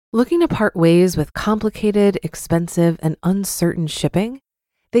Looking to part ways with complicated, expensive, and uncertain shipping?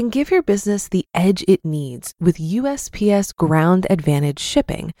 Then give your business the edge it needs with USPS Ground Advantage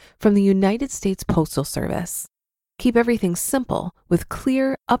shipping from the United States Postal Service. Keep everything simple with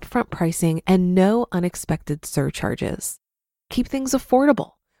clear, upfront pricing and no unexpected surcharges. Keep things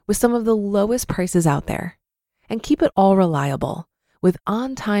affordable with some of the lowest prices out there. And keep it all reliable with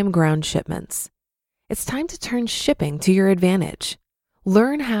on-time ground shipments. It's time to turn shipping to your advantage.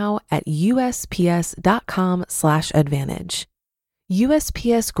 Learn how at USPS.com/advantage.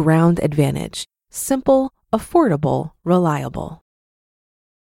 USPS Ground Advantage. Simple, affordable, reliable.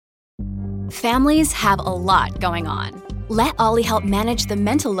 Families have a lot going on. Let Ollie help manage the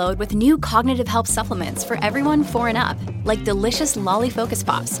mental load with new cognitive help supplements for everyone 4 and up, like delicious Lolly Focus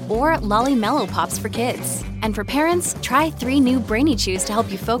Pops or Lolly Mellow Pops for kids. And for parents, try 3 new Brainy Chews to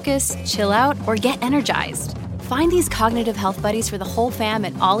help you focus, chill out, or get energized. Find these cognitive health buddies for the whole fam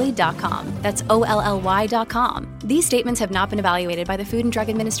at ollie.com. That's OLLY.com. These statements have not been evaluated by the Food and Drug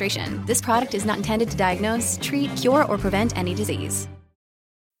Administration. This product is not intended to diagnose, treat, cure, or prevent any disease.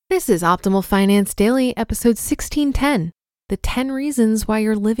 This is Optimal Finance Daily, episode 1610, The 10 Reasons Why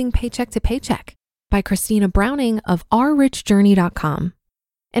You're Living Paycheck to Paycheck by Christina Browning of ourrichjourney.com.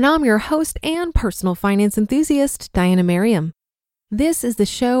 And I'm your host and personal finance enthusiast, Diana Merriam. This is the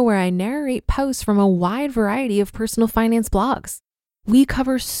show where I narrate posts from a wide variety of personal finance blogs. We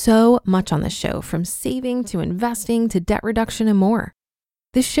cover so much on this show, from saving to investing to debt reduction and more.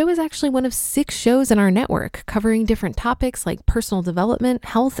 This show is actually one of 6 shows in our network covering different topics like personal development,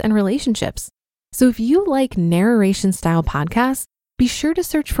 health, and relationships. So if you like narration-style podcasts, be sure to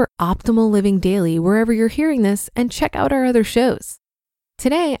search for Optimal Living Daily wherever you're hearing this and check out our other shows.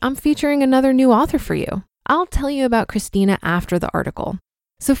 Today, I'm featuring another new author for you. I'll tell you about Christina after the article.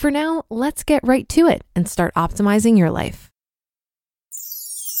 So for now, let's get right to it and start optimizing your life.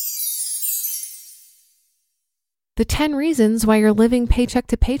 The 10 Reasons Why You're Living Paycheck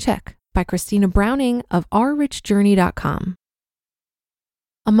to Paycheck by Christina Browning of ourrichjourney.com.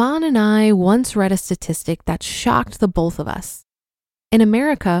 Aman and I once read a statistic that shocked the both of us. In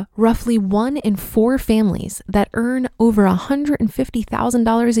America, roughly 1 in 4 families that earn over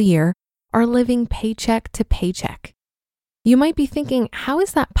 $150,000 a year are living paycheck to paycheck. You might be thinking, how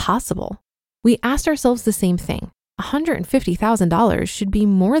is that possible? We asked ourselves the same thing. $150,000 should be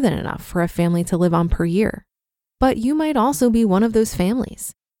more than enough for a family to live on per year. But you might also be one of those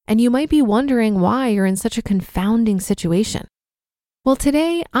families, and you might be wondering why you're in such a confounding situation. Well,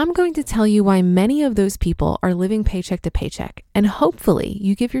 today I'm going to tell you why many of those people are living paycheck to paycheck, and hopefully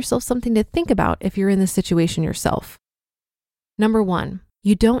you give yourself something to think about if you're in this situation yourself. Number 1,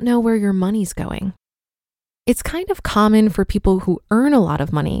 you don't know where your money's going. It's kind of common for people who earn a lot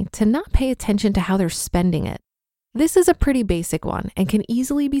of money to not pay attention to how they're spending it. This is a pretty basic one and can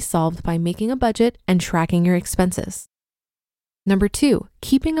easily be solved by making a budget and tracking your expenses. Number 2,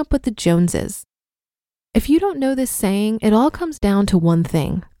 keeping up with the Joneses. If you don't know this saying, it all comes down to one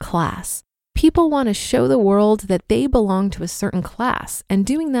thing: class. People want to show the world that they belong to a certain class, and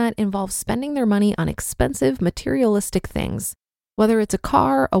doing that involves spending their money on expensive, materialistic things. Whether it's a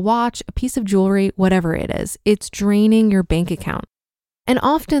car, a watch, a piece of jewelry, whatever it is, it's draining your bank account. And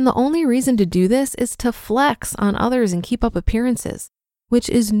often the only reason to do this is to flex on others and keep up appearances, which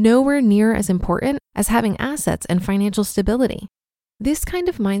is nowhere near as important as having assets and financial stability. This kind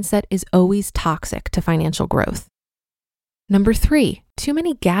of mindset is always toxic to financial growth. Number 3, too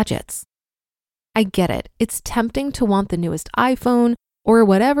many gadgets. I get it. It's tempting to want the newest iPhone or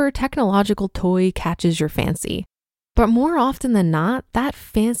whatever technological toy catches your fancy. But more often than not, that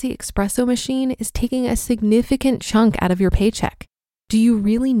fancy espresso machine is taking a significant chunk out of your paycheck. Do you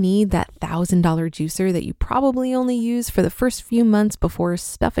really need that $1,000 juicer that you probably only use for the first few months before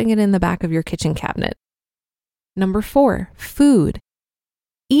stuffing it in the back of your kitchen cabinet? Number 4, food.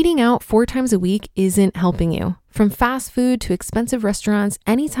 Eating out 4 times a week isn't helping you. From fast food to expensive restaurants,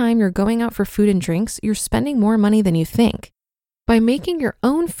 anytime you're going out for food and drinks, you're spending more money than you think. By making your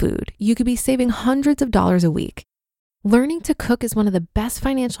own food, you could be saving hundreds of dollars a week. Learning to cook is one of the best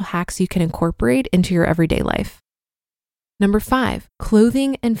financial hacks you can incorporate into your everyday life. Number 5,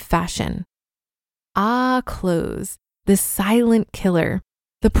 clothing and fashion. Clothes, the silent killer.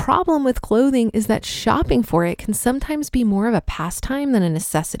 The problem with clothing is that shopping for it can sometimes be more of a pastime than a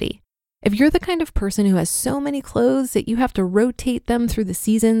necessity. If you're the kind of person who has so many clothes that you have to rotate them through the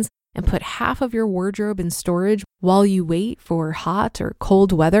seasons and put half of your wardrobe in storage while you wait for hot or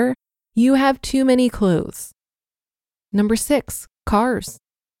cold weather, you have too many clothes. Number 6, cars.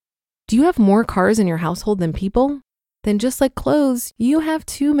 Do you have more cars in your household than people? Then just like clothes, you have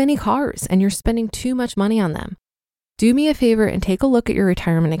too many cars and you're spending too much money on them. Do me a favor and take a look at your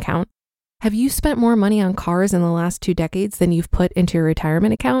retirement account. Have you spent more money on cars in the last 2 decades than you've put into your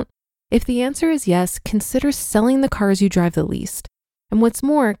retirement account? If the answer is yes, consider selling the cars you drive the least. And what's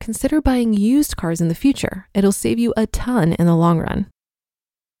more, consider buying used cars in the future. It'll save you a ton in the long run.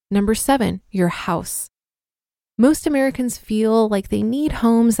 Number 7, your house. Most Americans feel like they need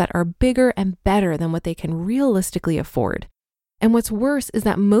homes that are bigger and better than what they can realistically afford. And what's worse is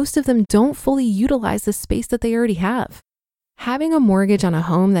that most of them don't fully utilize the space that they already have. Having a mortgage on a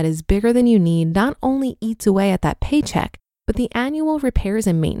home that is bigger than you need not only eats away at that paycheck, but the annual repairs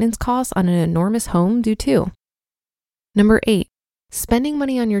and maintenance costs on an enormous home do too. Number 8, spending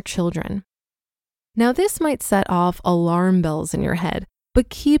money on your children. Now this might set off alarm bells in your head, but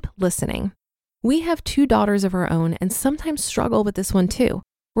keep listening. We have 2 daughters of our own and sometimes struggle with this one too.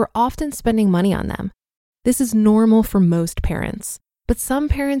 We're often spending money on them. This is normal for most parents, but some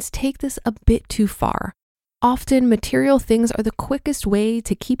parents take this a bit too far. Often material things are the quickest way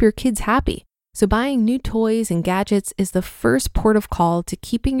to keep your kids happy. So buying new toys and gadgets is the first port of call to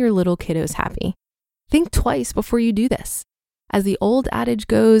keeping your little kiddos happy. Think twice before you do this. As the old adage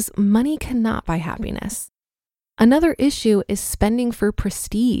goes, money cannot buy happiness. Another issue is spending for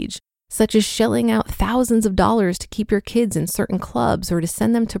prestige, such as shelling out thousands of dollars to keep your kids in certain clubs or to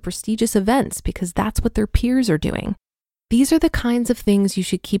send them to prestigious events because that's what their peers are doing. These are the kinds of things you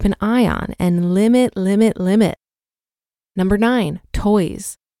should keep an eye on and limit. Number 9,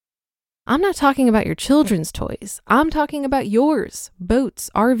 toys. I'm not talking about your children's toys. I'm talking about yours, boats,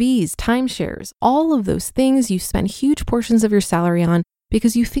 RVs, timeshares, all of those things you spend huge portions of your salary on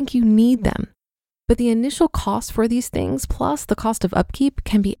because you think you need them. But the initial cost for these things plus the cost of upkeep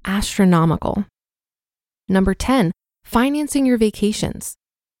can be astronomical. Number 10, financing your vacations.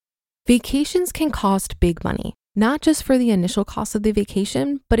 Vacations can cost big money, not just for the initial cost of the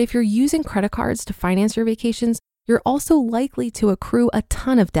vacation, but if you're using credit cards to finance your vacations, you're also likely to accrue a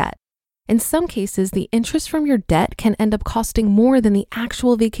ton of debt. In some cases, the interest from your debt can end up costing more than the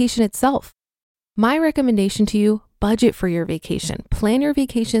actual vacation itself. My recommendation to you, budget for your vacation. Plan your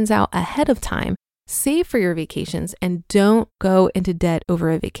vacations out ahead of time, save for your vacations, and don't go into debt over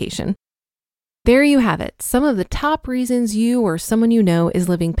a vacation. There you have it, some of the top reasons you or someone you know is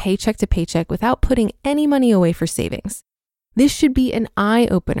living paycheck to paycheck without putting any money away for savings. This should be an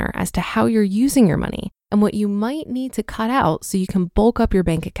eye-opener as to how you're using your money and what you might need to cut out so you can bulk up your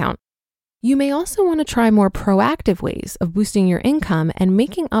bank account. You may also want to try more proactive ways of boosting your income and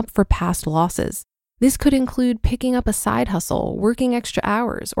making up for past losses. This could include picking up a side hustle, working extra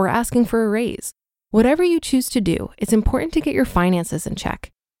hours, or asking for a raise. Whatever you choose to do, it's important to get your finances in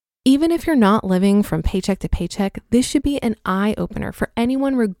check. Even if you're not living from paycheck to paycheck, this should be an eye-opener for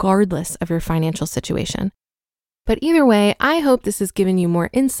anyone regardless of your financial situation. But either way, I hope this has given you more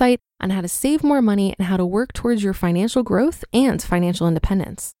insight on how to save more money and how to work towards your financial growth and financial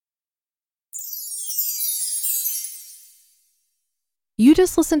independence. You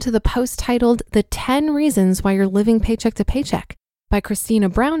just listened to the post titled The 10 Reasons Why You're Living Paycheck to Paycheck by Christina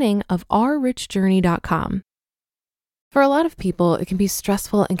Browning of ourrichjourney.com. For a lot of people, it can be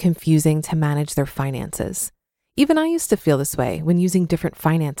stressful and confusing to manage their finances. Even I used to feel this way when using different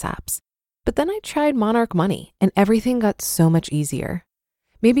finance apps. But then I tried Monarch Money and everything got so much easier.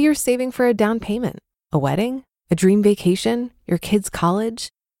 Maybe you're saving for a down payment, a wedding, a dream vacation, your kids' college.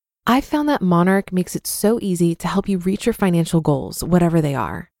 I found that Monarch makes it so easy to help you reach your financial goals, whatever they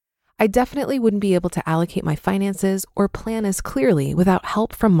are. I definitely wouldn't be able to allocate my finances or plan as clearly without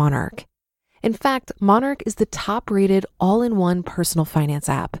help from Monarch. In fact, Monarch is the top-rated all-in-one personal finance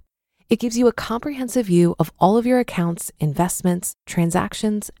app. It gives you a comprehensive view of all of your accounts, investments,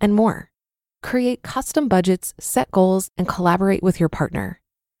 transactions, and more. Create custom budgets, set goals, and collaborate with your partner.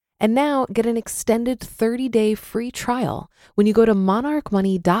 And now get an extended 30-day free trial when you go to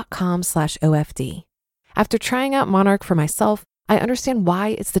monarchmoney.com/OFD. After trying out Monarch for myself, I understand why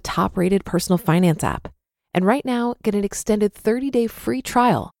it's the top-rated personal finance app. And right now, get an extended 30-day free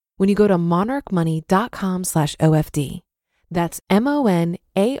trial when you go to monarchmoney.com/OFD. That's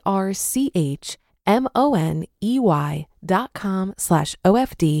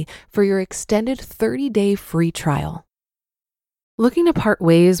monarchmoney.com/OFD for your extended 30-day free trial. Looking to part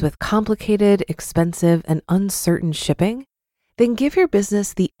ways with complicated, expensive, and uncertain shipping? Then give your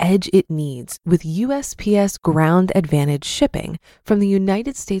business the edge it needs with USPS Ground Advantage shipping from the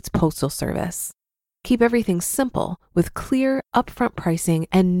United States Postal Service. Keep everything simple with clear, upfront pricing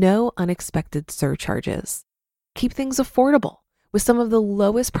and no unexpected surcharges. Keep things affordable with some of the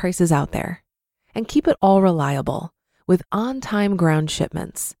lowest prices out there. And keep it all reliable with on-time ground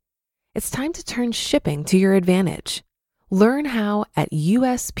shipments. It's time to turn shipping to your advantage. Learn how at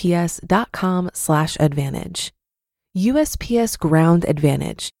USPS.com/advantage. USPS Ground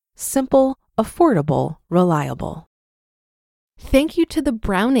Advantage. Simple, affordable, reliable. Thank you to the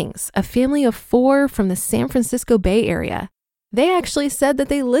Brownings, a family of 4 from the San Francisco Bay Area. They actually said that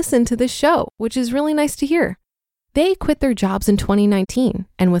they listened to this show, which is really nice to hear. They quit their jobs in 2019,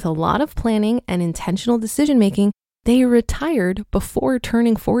 and with a lot of planning and intentional decision-making, they retired before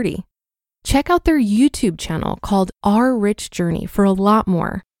turning 40. Check out their YouTube channel called Our Rich Journey for a lot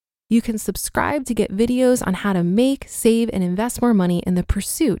more. You can subscribe to get videos on how to make, save, and invest more money in the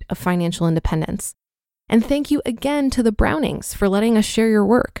pursuit of financial independence. And thank you again to the Brownings for letting us share your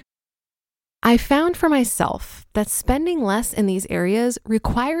work. I found for myself that spending less in these areas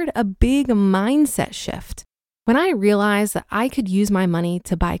required a big mindset shift. When I realized that I could use my money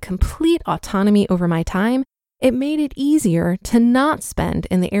to buy complete autonomy over my time, it made it easier to not spend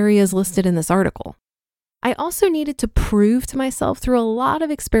in the areas listed in this article. I also needed to prove to myself through a lot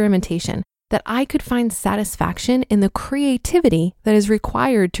of experimentation that I could find satisfaction in the creativity that is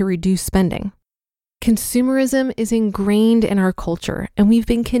required to reduce spending. Consumerism is ingrained in our culture, and we've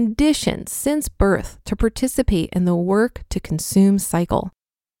been conditioned since birth to participate in the work to consume cycle.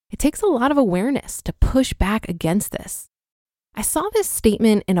 It takes a lot of awareness to push back against this. I saw this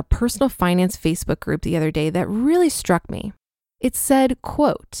statement in a personal finance Facebook group the other day that really struck me. It said,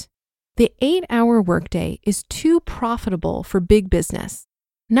 quote, "The 8-hour workday is too profitable for big business,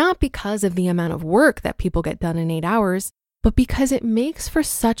 not because of the amount of work that people get done in 8 hours, but because it makes for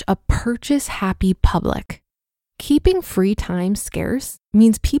such a purchase-happy public. Keeping free time scarce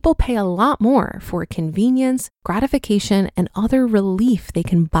means people pay a lot more for convenience, gratification, and other relief they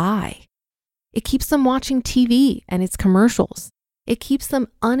can buy. It keeps them watching TV and its commercials. It keeps them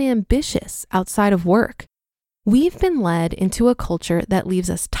unambitious outside of work. We've been led into a culture that leaves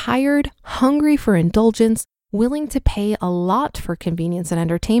us tired, hungry for indulgence, willing to pay a lot for convenience and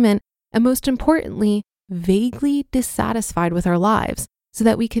entertainment, and most importantly, vaguely dissatisfied with our lives so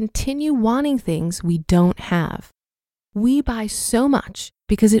that we continue wanting things we don't have. We buy so much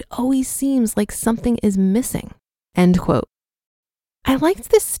because it always seems like something is missing." End quote. I liked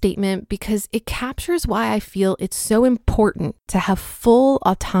this statement because it captures why I feel it's so important to have full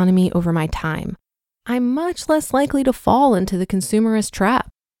autonomy over my time. I'm much less likely to fall into the consumerist trap.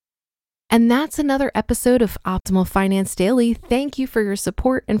 And that's another episode of Optimal Finance Daily. Thank you for your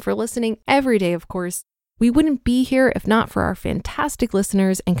support and for listening every day, of course. We wouldn't be here if not for our fantastic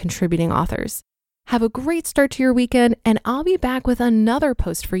listeners and contributing authors. Have a great start to your weekend, and I'll be back with another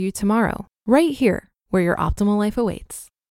post for you tomorrow, right here where your optimal life awaits.